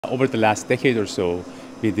Over the last decade or so,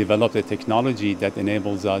 we developed a technology that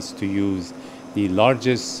enables us to use the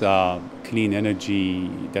largest clean energy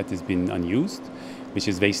that has been unused, which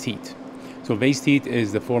is waste heat. So waste heat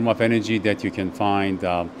is the form of energy that you can find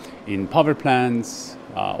in power plants,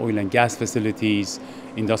 oil and gas facilities,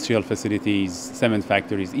 industrial facilities, cement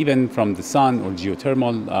factories, even from the sun or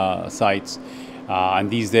geothermal sites, and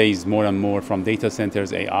these days more and more from data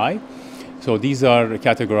centers, AI. So these are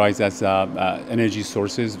categorized as energy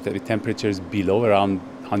sources with temperatures below around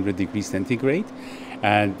 100 degrees centigrade,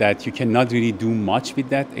 and that you cannot really do much with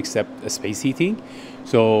that except space heating.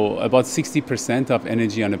 So about 60% of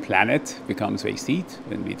energy on the planet becomes waste heat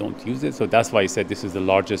when we don't use it. So that's why I said this is the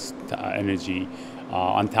largest energy,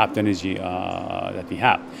 untapped energy that we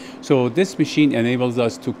have. So this machine enables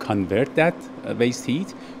us to convert that waste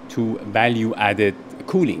heat to value-added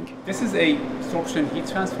cooling. This is a sorption heat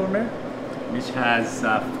transformer, which has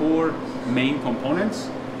four main components.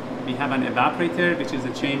 We have an evaporator, which is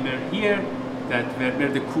a chamber here where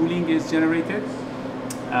the cooling is generated.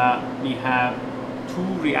 We have two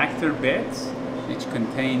reactor beds, which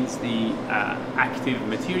contains the active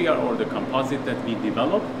material or the composite that we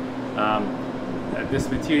develop.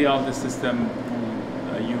 This material, the system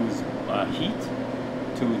will use heat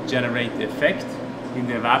to generate the effect in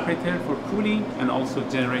the evaporator for cooling and also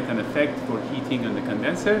generate an effect for heating on the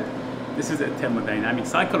condenser. This is a thermodynamic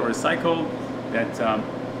cycle or a cycle that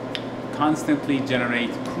constantly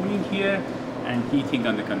generates cooling here and heating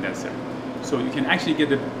on the condenser. So you can actually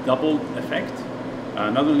get a double effect.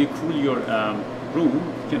 Not only cool your room,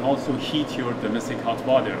 you can also heat your domestic hot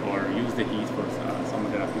water or use the heat for some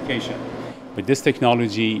other application. With this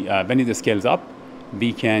technology, when it scales up,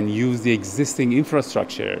 we can use the existing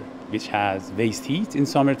infrastructure, which has waste heat in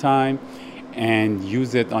summertime, and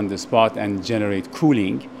use it on the spot and generate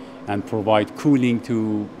cooling and provide cooling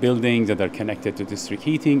to buildings that are connected to district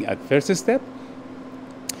heating at first step.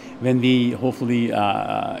 When we hopefully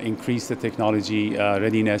increase the technology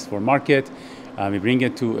readiness for market, we bring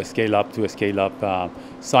it to a scale up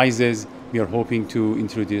sizes. We are hoping to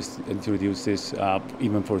introduce this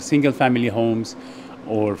even for single family homes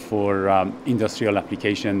or for industrial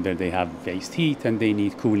application where they have waste heat and they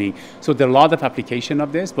need cooling. So there are a lot of application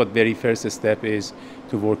of this, but very first step is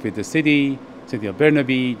to work with the city of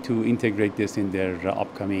Bahrami to integrate this in their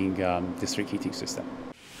upcoming district heating system.